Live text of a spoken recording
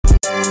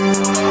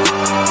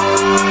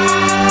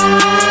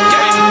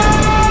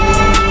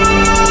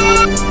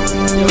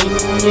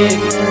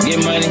Get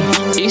money,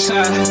 east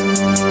side,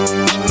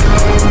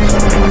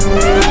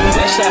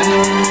 west side.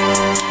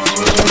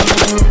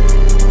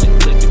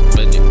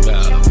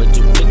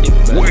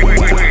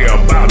 We're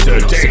about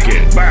to take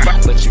it back.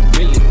 But you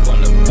really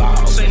wanna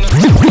ball.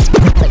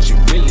 But you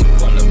really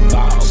wanna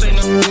ball.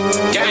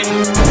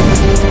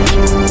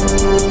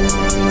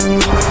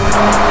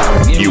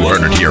 You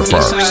heard it here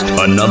first.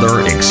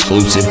 Another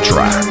exclusive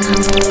track.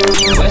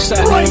 West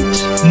side. Right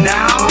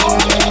now.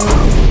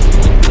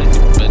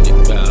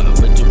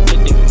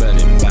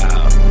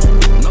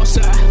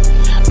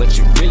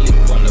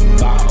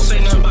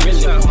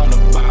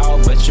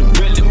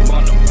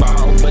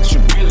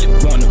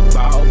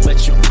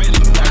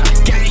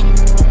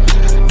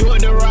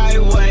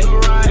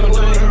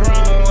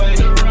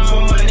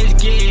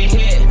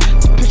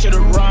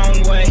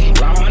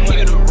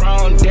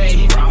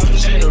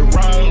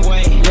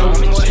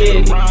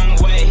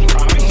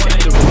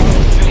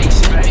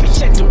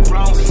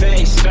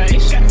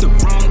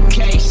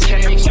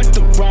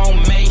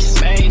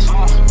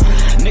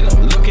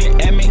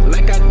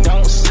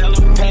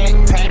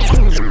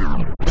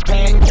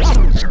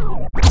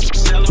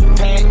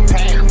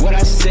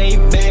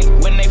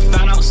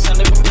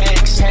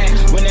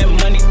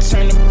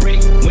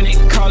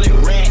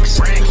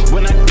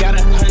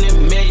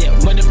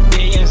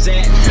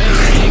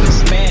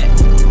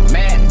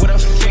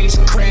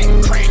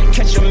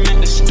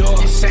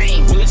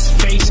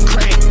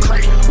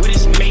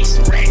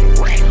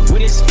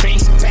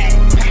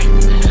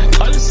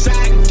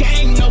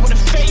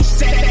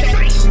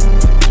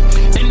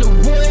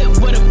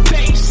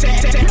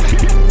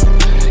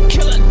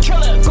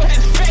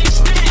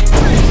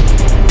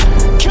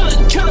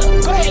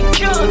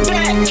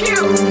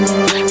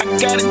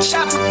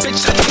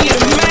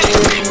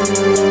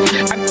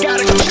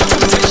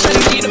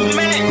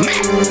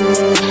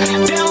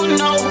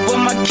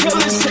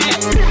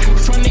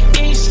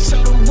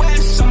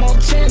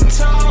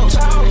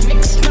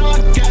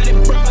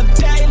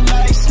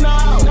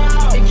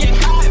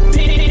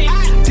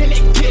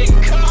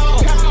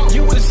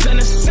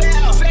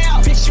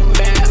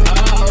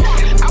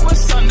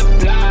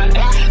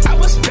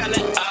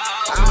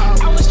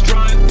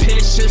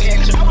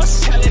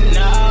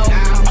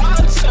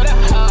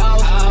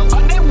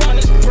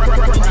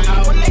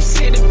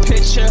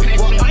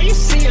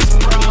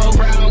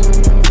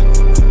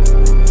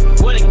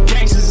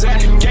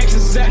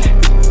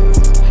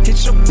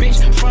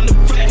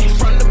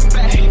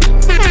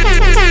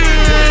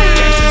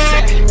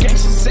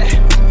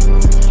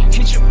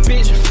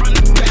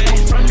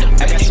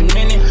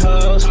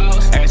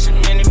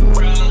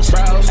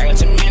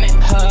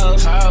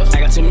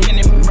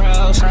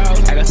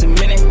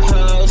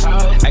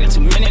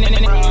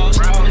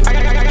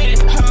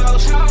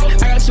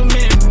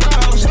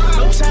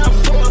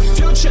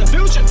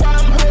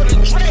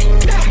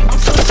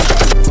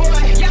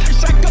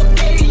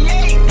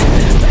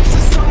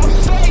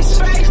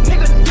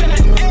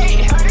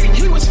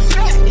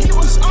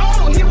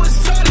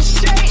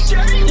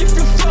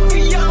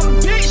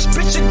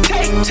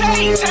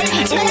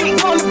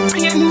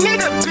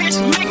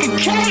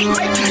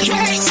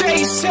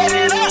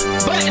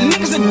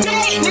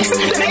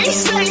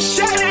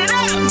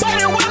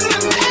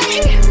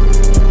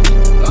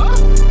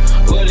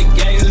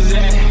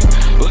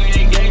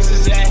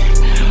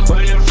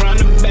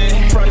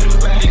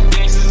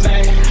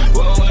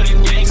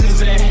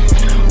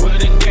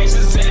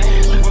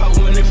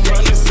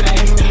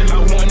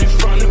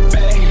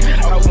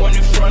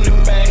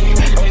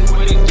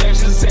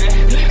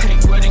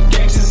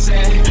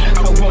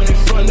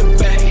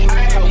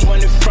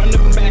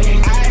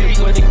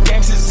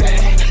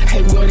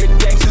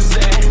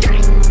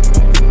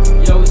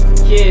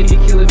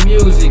 PmRC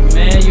music,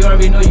 man. You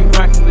already know you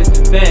rockin' with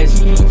the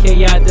best.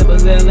 pkillamusik.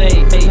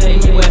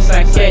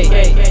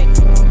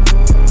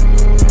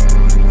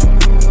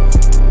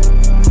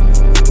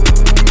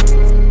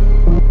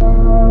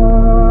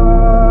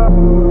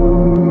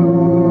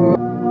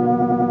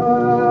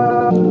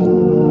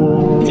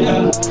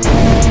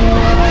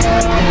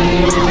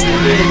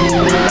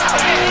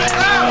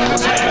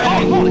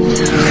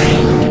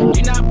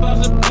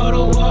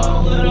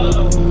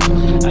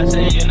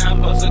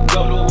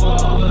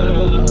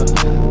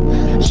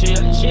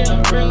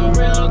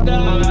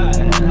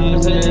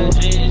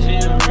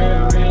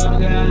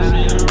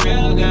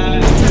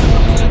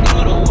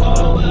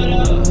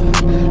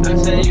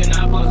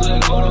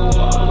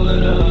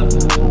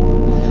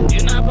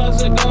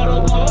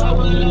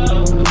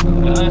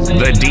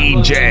 The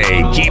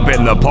DJ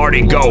keeping the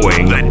party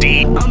going. The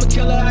D. I'm a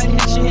killer, I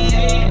hit your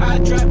head. I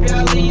drop you,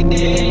 I leave you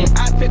dead.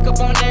 I pick up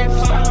on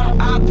every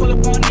phone. I pull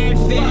up on every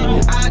fit.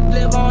 I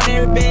live on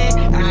every bed.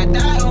 I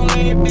die on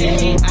every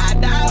bed. I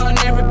die on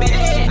every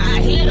bed. I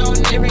hit on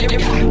every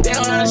bed. They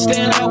don't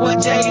understand how I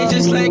jacket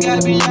just like I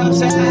be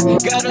outside.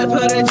 Gotta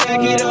put a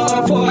jacket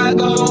on before I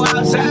go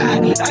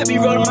outside. I be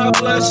rolling my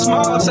blood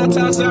small.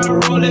 Sometimes I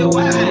roll it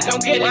wide.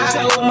 Don't get it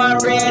so with my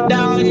red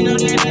down. You know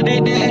they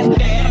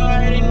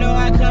already know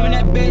I come.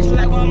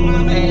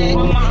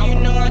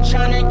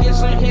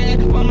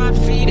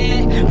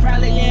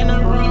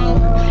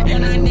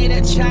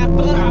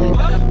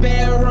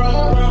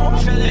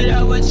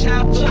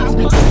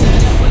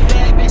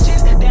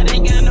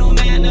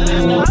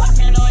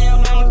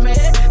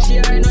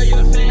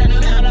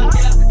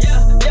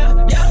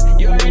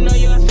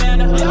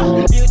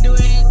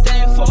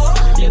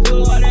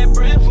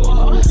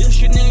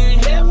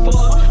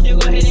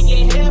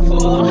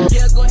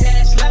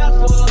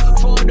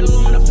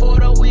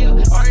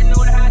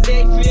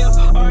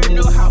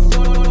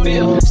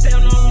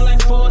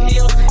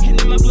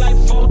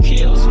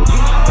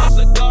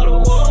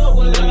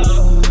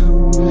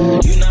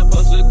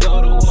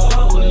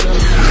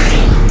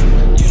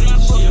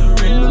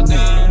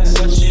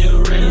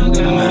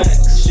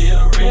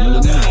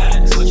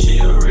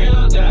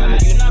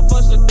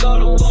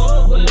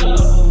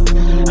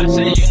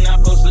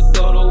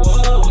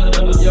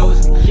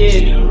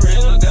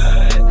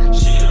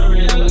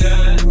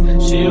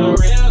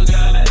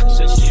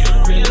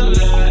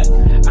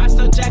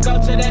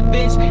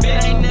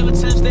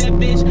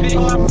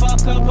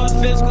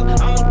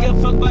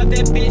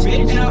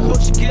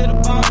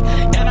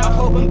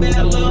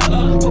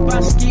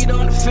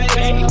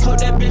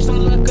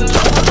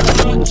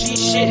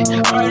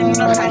 already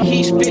know how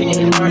he spit.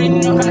 Already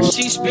know how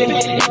she spit.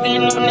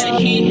 Even on that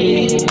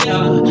he hit.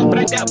 Yeah, but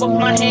I got both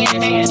my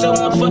hands. So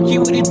I'll fuck you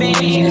with his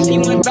bands. He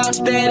went bounce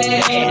that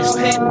ass.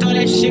 Go ahead, throw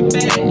that shit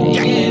back.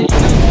 Yeah,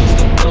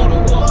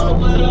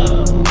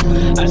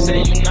 I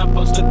said you're not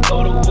supposed to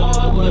go to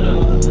war with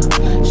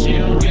her. She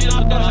don't real, I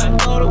thought I'd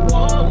go to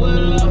war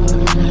with her.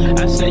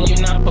 I said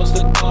you're not supposed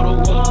to go to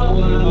war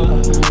with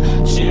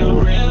her. She a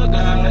real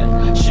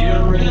god, she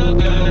a real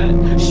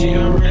god, she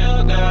a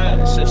real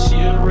god. Said she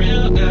a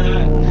real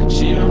god,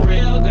 she a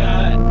real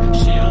god,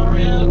 she a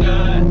real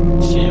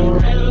god, she a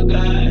real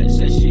god.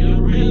 Said she a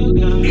real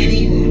god.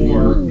 Any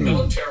more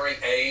military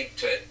aid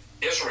to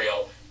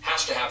Israel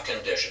has to have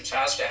conditions,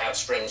 has to have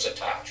strings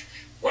attached.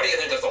 What do you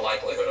think is the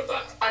likelihood of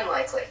that?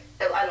 Unlikely.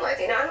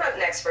 Unlikely. Now, I'm not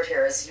an expert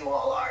here, as you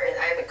all are, and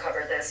I haven't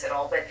covered this at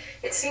all, but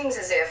it seems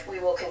as if we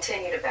will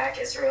continue to back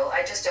Israel.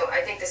 I just don't. I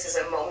think this is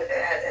a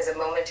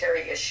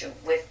momentary issue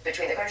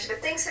between the countries,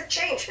 but things have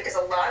changed because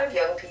a lot of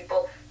young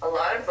people, a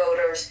lot of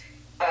voters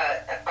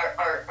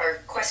are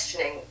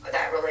questioning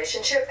that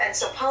relationship, and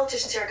so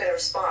politicians here are going to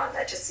respond.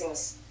 That just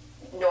seems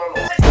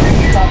normal.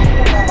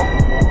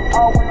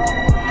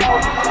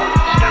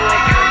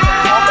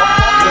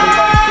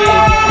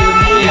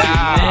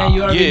 Man,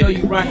 you already know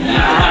you rockin' the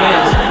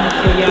best.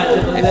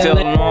 It feel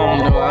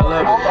normal, though. I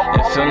love it.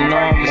 It feel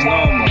normal. It's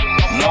normal.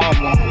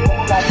 Normal.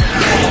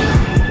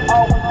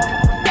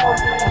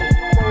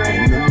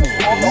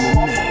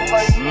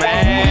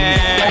 Man.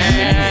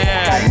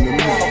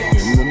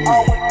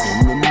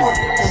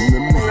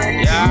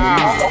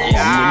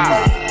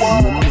 Yeah.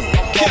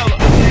 Killer.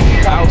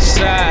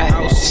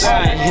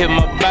 Outside. Hit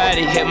my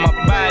body.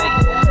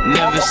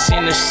 Never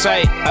seen a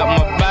sight out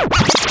my body.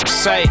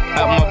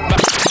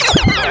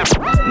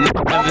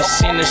 Never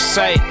seen a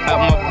sight out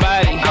my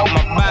body.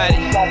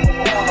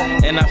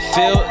 And I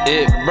feel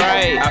it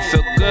bright, I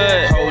feel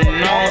good.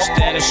 Holding on,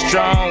 standing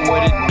strong,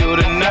 what it do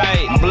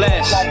tonight.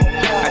 Blessed,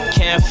 I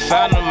can't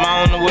find them,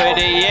 I don't know where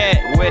they at.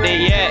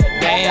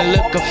 They ain't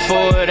looking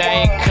for it, I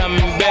ain't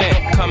coming back.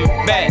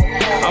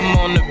 I'm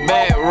on the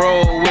back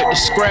road with the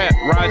scrap,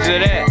 roger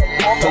that.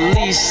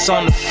 Police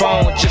on the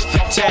phone just for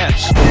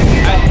taps.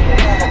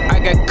 I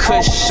got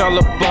kush all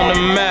up on the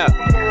map.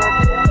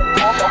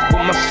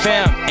 With my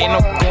fam, ain't no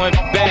going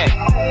back.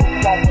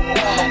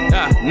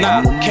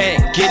 Nah,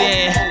 can't get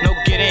in, no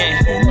get in.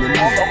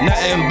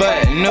 Nothing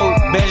but new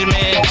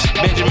Benjamins.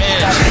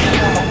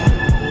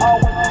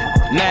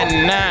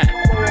 99,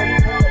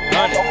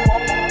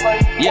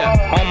 100.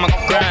 Yeah, on my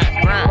grind.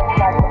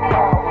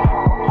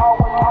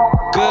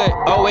 Good,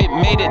 oh it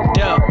made it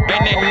up.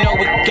 And they know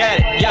we got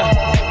it, yeah.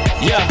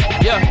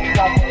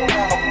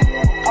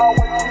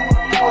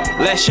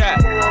 Last shot,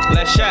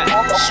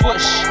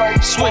 switch,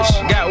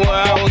 got where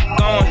I was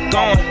going.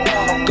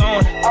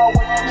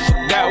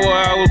 Forgot where I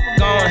was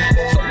going.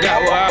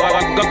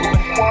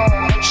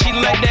 She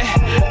like that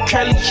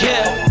curly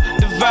hair,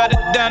 divided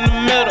down the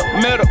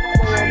middle.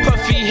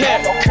 Puffy hair,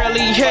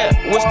 curly hair,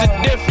 what's the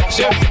difference?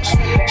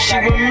 She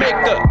would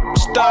make up,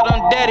 start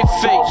on daddy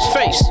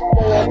face.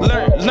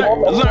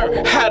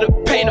 Learn how to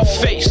paint a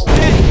face.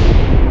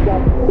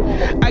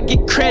 I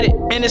get credit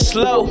and it's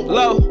low.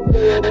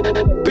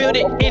 Build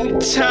it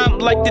anytime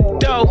like the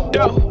dough.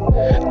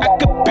 I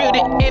could build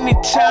it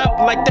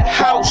anytime like the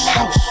house.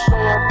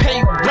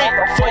 Pay rent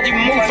before you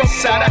move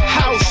outside the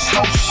house.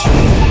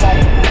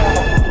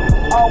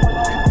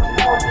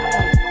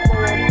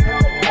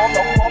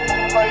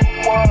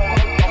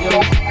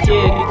 Yo,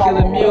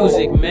 PmRC,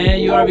 man.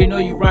 You already know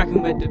you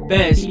rockin' with the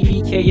best.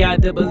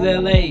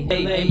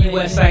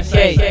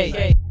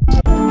 pkillamusik.